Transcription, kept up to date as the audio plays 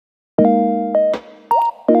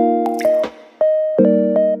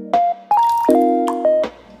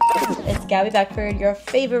Gabby Beckford, your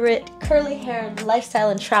favorite curly-haired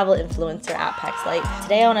lifestyle and travel influencer at PaxLight.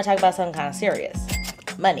 Today I want to talk about something kind of serious.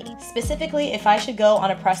 Money. Specifically, if I should go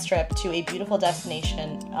on a press trip to a beautiful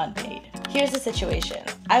destination unpaid. Here's the situation.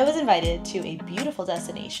 I was invited to a beautiful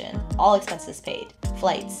destination, all expenses paid.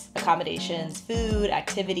 Flights, accommodations, food,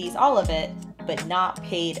 activities, all of it, but not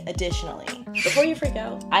paid additionally. Before you freak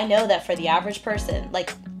out, I know that for the average person,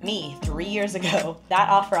 like me 3 years ago, that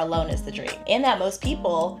offer alone is the dream. And that most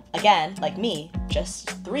people, again, like me, just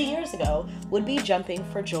 3 years ago, would be jumping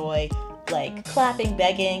for joy, like clapping,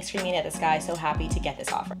 begging, screaming at the sky, so happy to get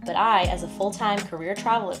this offer. But I, as a full-time career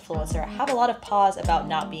travel influencer, have a lot of pause about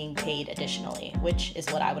not being paid additionally, which is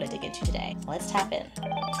what I want to dig into today. Let's tap in.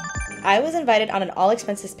 I was invited on an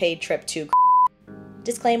all-expenses-paid trip to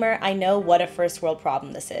Disclaimer, I know what a first world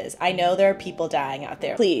problem this is. I know there are people dying out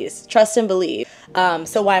there. Please, trust and believe.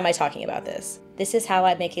 So why am I talking about this? This is how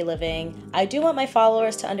I make a living. I do want my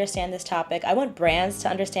followers to understand this topic. I want brands to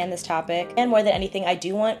understand this topic. And more than anything, I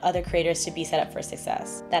do want other creators to be set up for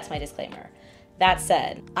success. That's my disclaimer. That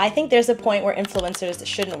said, I think there's a point where influencers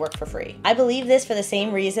shouldn't work for free. I believe this for the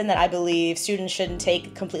same reason that I believe students shouldn't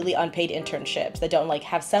take completely unpaid internships that don't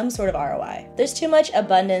have some sort of ROI. There's too much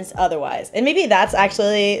abundance otherwise. And maybe that's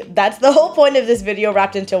the whole point of this video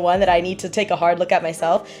wrapped into one that I need to take a hard look at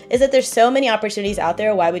myself, is that there's so many opportunities out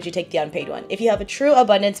there, why would you take the unpaid one? If you have a true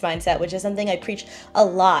abundance mindset, which is something I preach a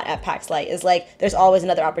lot at PaxLight, is like, there's always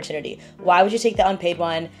another opportunity. Why would you take the unpaid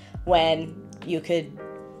one when you could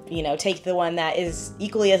take the one that is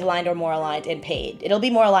equally as aligned or more aligned and paid? It'll be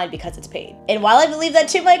more aligned because it's paid. And while I believe that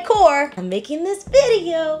to my core, I'm making this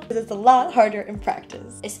video because it's a lot harder in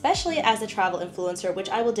practice, especially as a travel influencer, which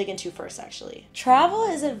I will dig into first actually.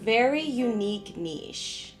 Travel is a very unique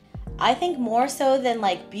niche. I think more so than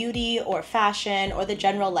like beauty or fashion or the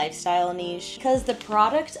general lifestyle niche, because the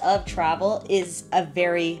product of travel is a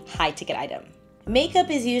very high ticket item. Makeup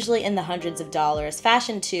is usually in the hundreds of dollars.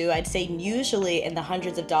 Fashion too, I'd say usually in the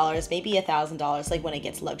hundreds of dollars, maybe $1,000, like when it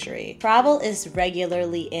gets luxury. Travel is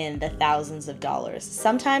regularly in the thousands of dollars.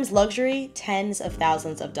 Sometimes luxury, tens of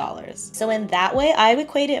thousands of dollars. So in that way, I would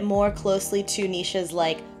equate it more closely to niches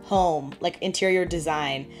like home, like interior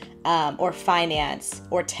design, or finance,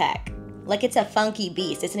 or tech. Like it's a funky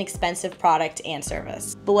beast. It's an expensive product and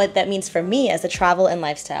service. But what that means for me as a travel and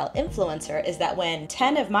lifestyle influencer is that when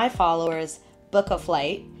 10 of my followers book a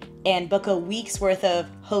flight and book a week's worth of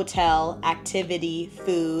hotel, activity,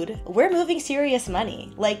 food, we're moving serious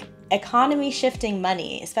money, like economy shifting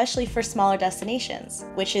money, especially for smaller destinations,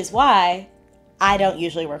 which is why I don't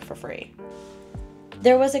usually work for free.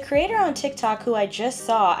 There was a creator on TikTok who I just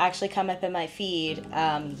saw actually come up in my feed,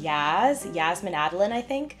 yazmin.adalynn, I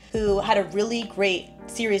think, who had a really great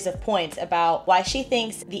series of points about why she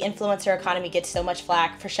thinks the influencer economy gets so much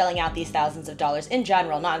flack for shelling out these thousands of dollars in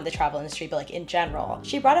general, not in the travel industry, but like in general.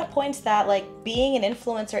 She brought up points that like being an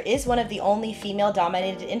influencer is one of the only female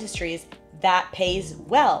dominated industries that pays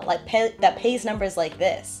well, that pays numbers like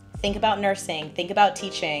this. Think about nursing, think about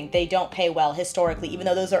teaching. They don't pay well historically, even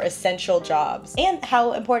though those are essential jobs. And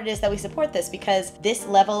how important it is that we support this, because this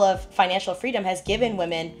level of financial freedom has given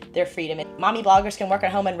women their freedom. And mommy bloggers can work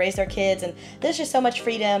at home and raise their kids, and there's just so much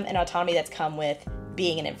freedom and autonomy that's come with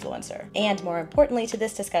being an influencer. And more importantly to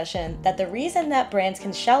this discussion, that the reason that brands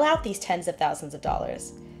can shell out these tens of thousands of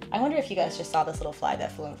dollars, I wonder if you guys just saw this little fly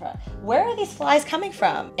that flew in front. Where are these flies coming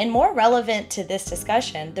from? And more relevant to this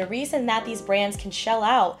discussion, the reason that these brands can shell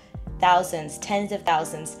out thousands, tens of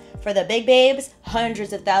thousands, for the big babes,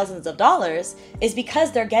 hundreds of thousands of dollars, is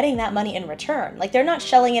because they're getting that money in return. Like, they're not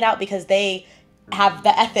shelling it out because they have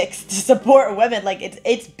the ethics to support women. Like,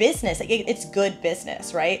 it's business. Like, it's good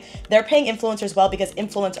business, right? They're paying influencers well because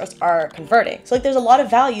influencers are converting. So like, there's a lot of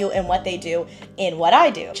value in what they do, in what I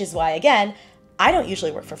do, which is why, again, I don't usually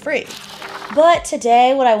work for free. But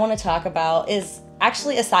today, what I want to talk about is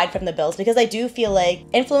actually aside from the bills, because I do feel like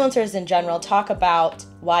influencers in general talk about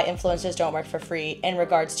why influencers don't work for free in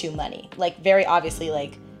regards to money. Like, very obviously,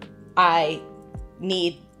 like, I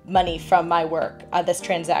need money from my work, this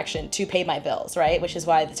transaction, to pay my bills, right? Which is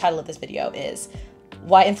why the title of this video is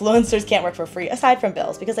why influencers can't work for free aside from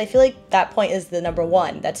bills, because I feel like that point is the number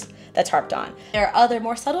one that's harped on. There are other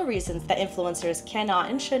more subtle reasons that influencers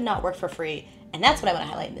cannot and should not work for free, and that's what I want to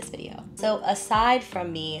highlight in this video. So aside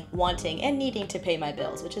from me wanting and needing to pay my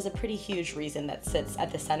bills, which is a pretty huge reason that sits at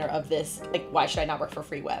the center of this, like, why should I not work for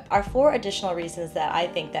free web, are 4 additional reasons that I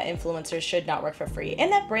think that influencers should not work for free, and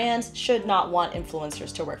that brands should not want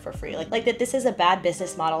influencers to work for free. Like that this is a bad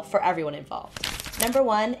business model for everyone involved. Number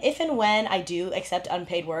 1, if and when I do accept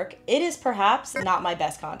unpaid work, it is perhaps not my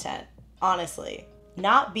best content, honestly.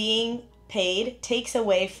 Not being paid takes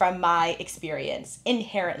away from my experience.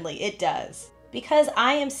 Inherently, it does. Because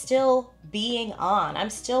I am still being on. I'm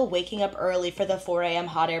still waking up early for the 4 a.m.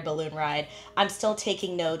 hot air balloon ride. I'm still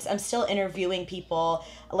taking notes. I'm still interviewing people.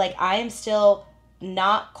 Like, I am still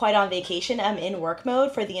not quite on vacation. I'm in work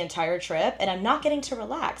mode for the entire trip, and I'm not getting to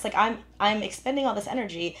relax. Like, I'm expending all this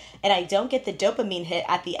energy, and I don't get the dopamine hit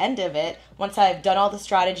at the end of it once I've done all the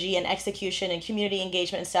strategy and execution and community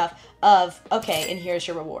engagement and stuff of, okay, and here's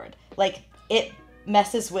your reward. Like, it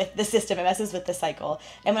messes with the system, it messes with the cycle.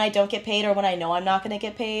 And when I don't get paid, or when I know I'm not going to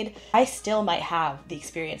get paid, I still might have the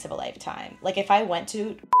experience of a lifetime. Like, if I went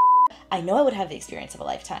to, I know I would have the experience of a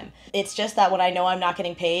lifetime. It's just that when I know I'm not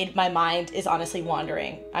getting paid, my mind is honestly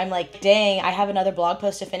wandering. I'm like, dang, I have another blog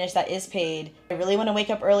post to finish that is paid. I really want to wake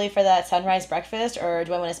up early for that sunrise breakfast, or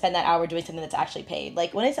do I want to spend that hour doing something that's actually paid?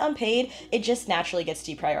 Like, when it's unpaid, it just naturally gets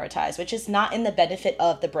deprioritized, which is not in the benefit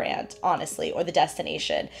of the brand, honestly, or the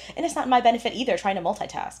destination. And it's not in my benefit either, trying to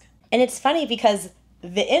multitask. And it's funny because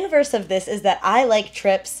the inverse of this is that I like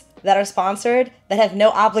trips that are sponsored that have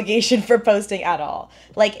no obligation for posting at all.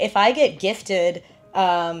 Like, if I get gifted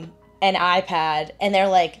an iPad and they're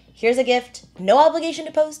like, here's a gift, no obligation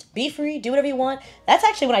to post, be free, do whatever you want, that's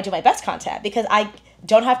actually when I do my best content, because I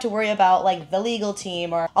don't have to worry about like the legal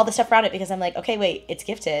team or all the stuff around it, because I'm like, okay, wait, it's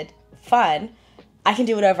gifted, fun, I can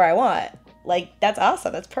do whatever I want. Like, that's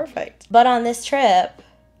awesome, that's perfect. But on this trip,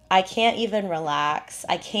 I can't even relax.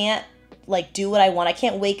 I can't like do what I want. I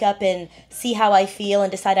can't wake up and see how I feel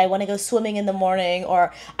and decide I want to go swimming in the morning,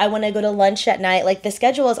 or I want to go to lunch at night. Like, the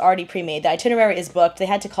schedule is already pre-made. The itinerary is booked. They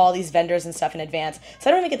had to call these vendors and stuff in advance. So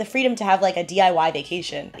I don't even get the freedom to have like a DIY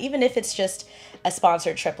vacation, even if it's just a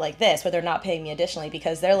sponsored trip like this where they're not paying me additionally,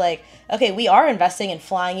 because they're like, okay, we are investing in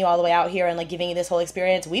flying you all the way out here and like giving you this whole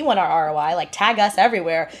experience. We want our ROI. Like, tag us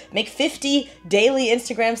everywhere. Make 50 daily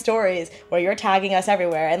Instagram stories where you're tagging us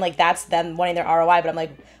everywhere. And like, that's them wanting their ROI. But I'm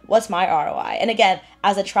like, what's my ROI? And again,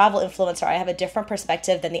 as a travel influencer, I have a different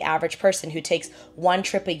perspective than the average person who takes one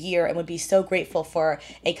trip a year and would be so grateful for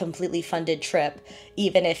a completely funded trip,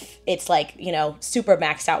 even if it's like, you know, super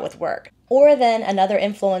maxed out with work. Or then another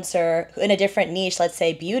influencer in a different niche, let's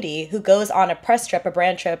say beauty, who goes on a press trip, a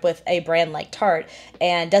brand trip with a brand like Tarte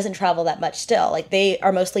and doesn't travel that much still. Like, they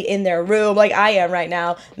are mostly in their room, like I am right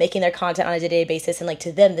now, making their content on a day-to-day basis. And like,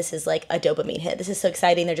 to them, this is like a dopamine hit. This is so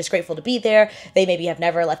exciting. They're just grateful to be there. They maybe have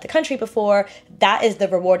never left the country before. That is the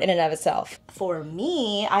reward in and of itself. For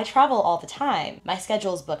me, I travel all the time. My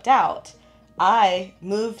schedule's booked out. I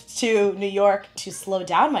moved to New York to slow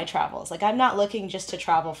down my travels. Like, I'm not looking just to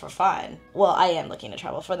travel for fun. Well, I am looking to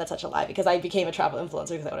travel for fun. That's such a lie, because I became a travel influencer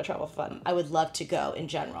because I want to travel for fun. I would love to go in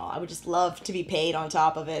general. I would just love to be paid on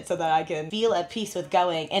top of it so that I can feel at peace with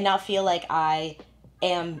going and not feel like I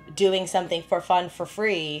am doing something for fun for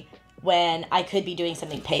free when I could be doing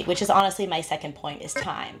something paid, which is honestly my second point, is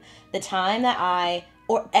time. The time that I,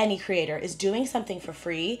 or any creator, is doing something for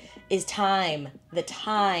free is time.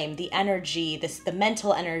 The energy, the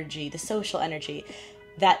mental energy, the social energy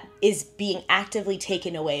that is being actively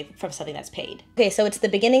taken away from something that's paid. Okay, so it's the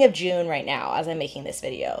beginning of June right now as I'm making this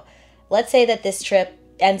video. Let's say that this trip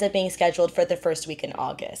ends up being scheduled for the first week in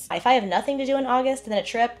August. If I have nothing to do in August and then a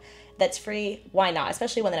trip that's free, why not?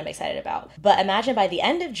 Especially one that I'm excited about. But imagine by the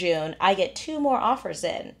end of June, I get 2 more offers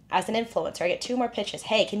in as an influencer. I get 2 more pitches.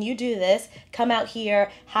 Hey, can you do this? Come out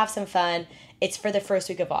here, have some fun. It's for the first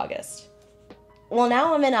week of August. Well,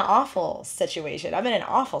 now I'm in an awful situation. I'm in an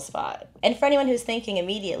awful spot. And for anyone who's thinking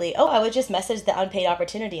immediately, oh, I would just message the unpaid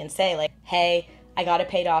opportunity and say like, hey, I got a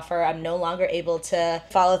paid offer. I'm no longer able to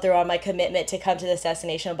follow through on my commitment to come to this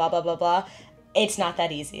destination, blah, blah, blah, blah. It's not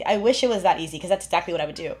that easy. I wish it was that easy, because that's exactly what I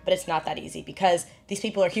would do, but it's not that easy because these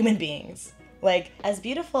people are human beings. Like, as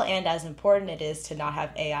beautiful and as important it is to not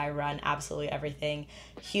have AI run absolutely everything,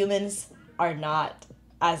 humans are not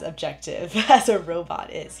as objective as a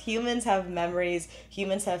robot is. Humans have memories,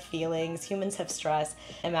 humans have feelings, humans have stress.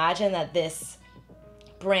 Imagine that this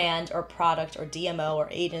brand or product or DMO or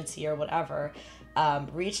agency or whatever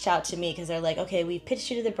reached out to me because they're like, okay, we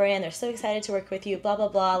pitched you to the brand, they're so excited to work with you, blah, blah,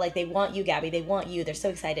 blah, like, they want you, Gabby, they want you, they're so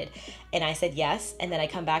excited. And I said yes, and then I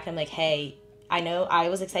come back and I'm like, hey, I know I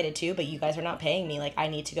was excited too, but you guys are not paying me. Like, I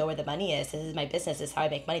need to go where the money is. This is my business. This is how I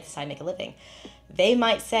make money. This is how I make a living. They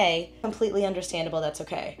might say, completely understandable, that's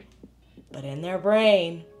okay. But in their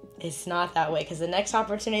brain, it's not that way, because the next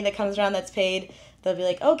opportunity that comes around that's paid, they'll be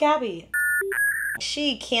like, oh, Gabby,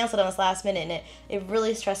 she canceled on us last minute, and it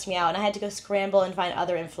really stressed me out, and I had to go scramble and find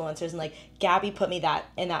other influencers, and like, Gabby put me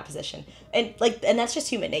in that position. And that's just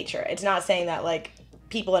human nature. It's not saying that like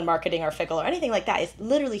people in marketing are fickle or anything like that. It's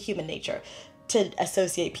literally human nature to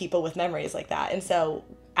associate people with memories like that. And so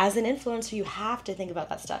as an influencer, you have to think about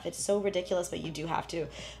that stuff. It's so ridiculous, but you do have to.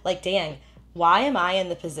 Like, dang, why am I in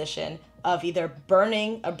the position of either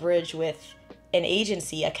burning a bridge with an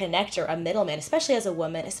agency, a connector, a middleman, especially as a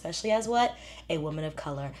woman, especially as what? A woman of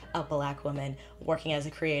color, a Black woman working as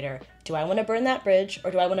a creator. Do I want to burn that bridge,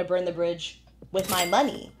 or do I want to burn the bridge with my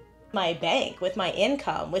money, my bank, with my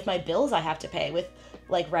income, with my bills I have to pay, with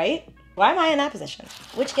like, right? Why am I in that position?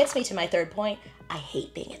 Which gets me to my third point. I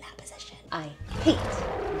hate being in that position. I hate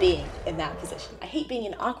being in that position. I hate being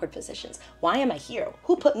in awkward positions. Why am I here?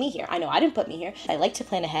 Who put me here? I know I didn't put me here. I like to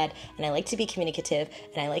plan ahead, and I like to be communicative,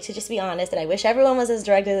 and I like to just be honest, and I wish everyone was as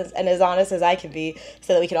direct and as honest as I could be,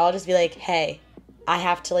 so that we could all just be like, hey, I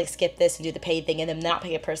have to like skip this and do the paid thing and then not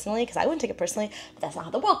take it personally, because I wouldn't take it personally, but that's not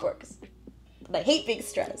how the world works. But I hate being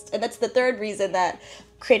stressed. And that's the third reason that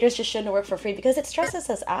creators just shouldn't work for free, because it stresses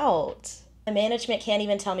us out. The management can't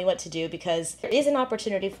even tell me what to do, because there is an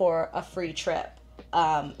opportunity for a free trip,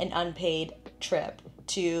 an unpaid trip,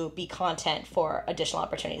 to be content for additional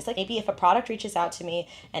opportunities. Like maybe if a product reaches out to me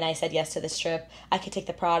and I said yes to this trip, I could take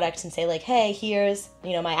the product and say like, hey, here's,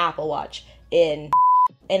 you know, my Apple Watch and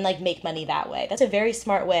like make money that way. That's a very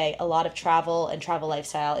smart way. A lot of travel and travel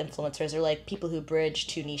lifestyle influencers are like people who bridge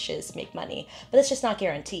two niches, make money, but it's just not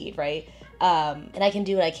guaranteed, right? And I can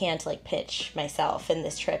do what I can to like pitch myself in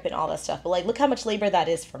this trip and all that stuff. But like, look how much labor that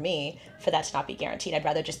is for me for that to not be guaranteed. I'd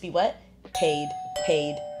rather just be what? Paid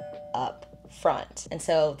up front. And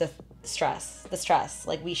so the stress,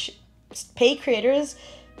 like we should pay creators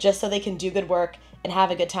just so they can do good work and have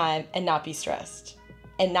a good time and not be stressed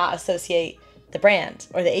and not associate the brand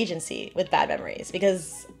or the agency with bad memories,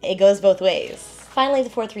 because it goes both ways. Finally, the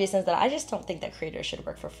fourth reason that I just don't think that creators should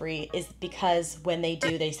work for free is because when they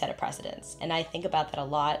do, they set a precedence. And I think about that a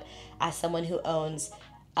lot as someone who owns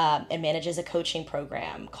and manages a coaching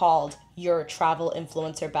program called Your Travel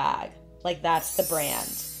Influencer Bag. Like that's the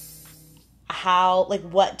brand. How, like,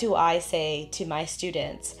 what do I say to my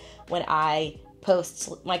students when I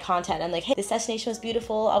post my content? I'm like, hey, this destination was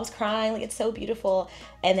beautiful. I was crying, like it's so beautiful.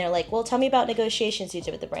 And they're like, well, tell me about negotiations you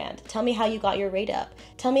did with the brand. Tell me how you got your rate up.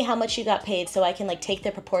 Tell me how much you got paid so I can like take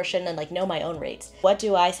the proportion and like know my own rates. What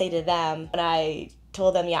do I say to them when I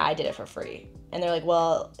told them, yeah, I did it for free? And they're like,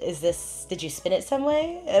 well, did you spin it some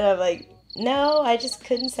way? And I'm like, no, I just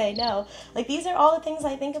couldn't say no. Like these are all the things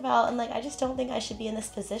I think about, and like I just don't think I should be in this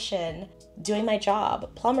position doing my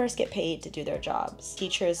job. Plumbers get paid to do their jobs.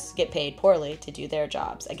 Teachers get paid poorly to do their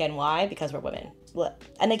jobs. Again, why? Because we're women.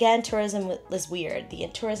 And again, tourism is weird. The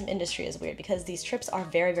tourism industry is weird because these trips are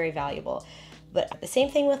very, very valuable. But the same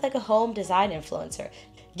thing with like a home design influencer.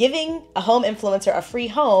 Giving a home influencer a free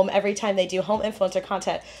home every time they do home influencer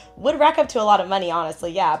content would rack up to a lot of money,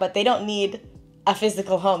 honestly, yeah, but they don't need a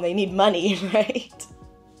physical home. They need money, right?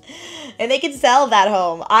 And they can sell that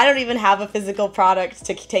home. I don't even have a physical product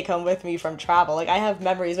to take home with me from travel. Like I have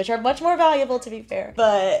memories, which are much more valuable, to be fair.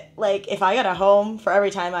 But like if I got a home for every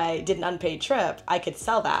time I did an unpaid trip, I could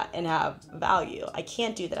sell that and have value. I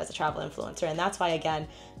can't do that as a travel influencer. And that's why, again,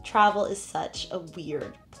 travel is such a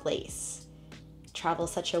weird place. Travel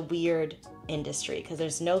is such a weird industry because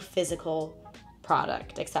there's no physical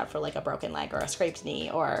product except for like a broken leg or a scraped knee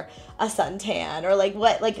or a suntan or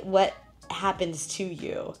what happens to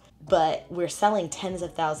you. But we're selling tens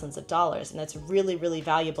of thousands of dollars, and that's really, really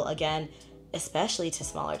valuable, again, especially to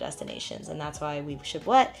smaller destinations. And that's why we should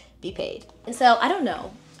be paid. And so I don't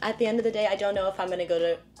know. At the end of the day, I don't know if I'm gonna go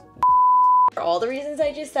to for all the reasons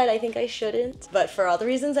I just said. I think I shouldn't, but for all the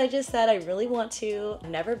reasons I just said, I really want to. I've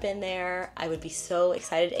never been there. I would be so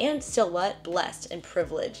excited and still blessed and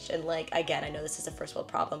privileged. And like, again, I know this is a first world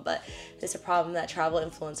problem, but it's a problem that travel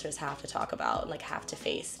influencers have to talk about and like have to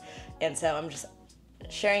face. And so I'm just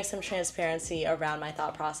sharing some transparency around my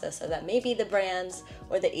thought process so that maybe the brands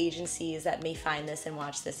or the agencies that may find this and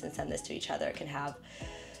watch this and send this to each other can have,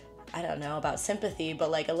 I don't know about sympathy, but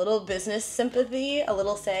like a little business sympathy, a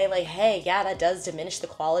little say like, hey, yeah, that does diminish the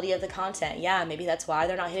quality of the content. Yeah, maybe that's why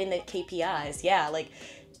they're not hitting the KPIs. Yeah, like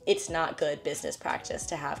it's not good business practice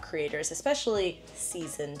to have creators, especially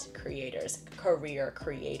seasoned creators, career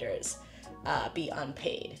creators, be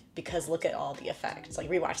unpaid, because look at all the effects. Like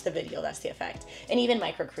rewatch the video, that's the effect. And even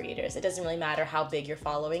micro creators, it doesn't really matter how big your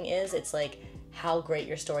following is. It's like how great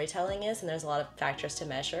your storytelling is, and there's a lot of factors to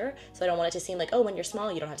measure. So I don't want it to seem like, oh, when you're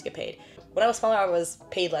small, you don't have to get paid. When I was smaller, I was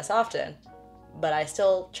paid less often, but I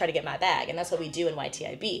still try to get my bag, and that's what we do in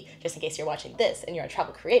YTIB, just in case you're watching this and you're a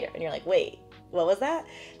travel creator, and you're like, wait, what was that?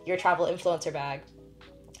 Your Travel Influencer Bag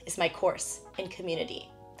is my course and community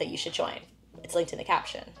that you should join. It's linked in the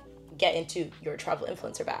caption. Get into your travel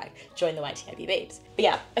influencer bag. Join the YTIB babes. But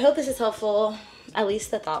yeah, I hope this is helpful, at least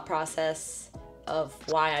the thought process of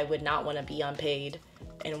why I would not want to be unpaid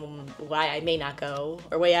and why I may not go,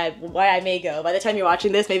 or why I may go. By the time you're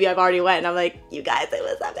watching this, maybe I've already went and I'm like, you guys, it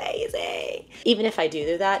was amazing. Even if I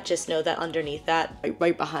do that, just know that underneath that,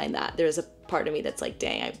 right behind that, there's a part of me that's like,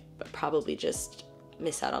 dang, I probably just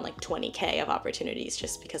missed out on like 20K of opportunities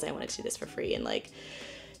just because I wanted to do this for free. And like,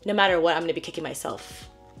 no matter what, I'm gonna be kicking myself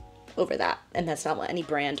over that. And that's not what any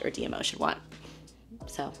brand or DMO should want.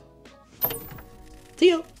 So, see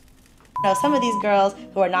you. Now, some of these girls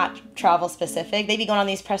who are not travel specific, they be going on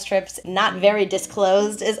these press trips, not very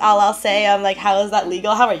disclosed is all I'll say. I'm like, how is that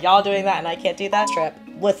legal? How are y'all doing that and I can't do that? Trip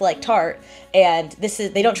with like Tarte, and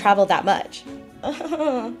they don't travel that much.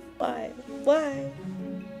 Why?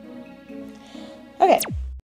 Okay.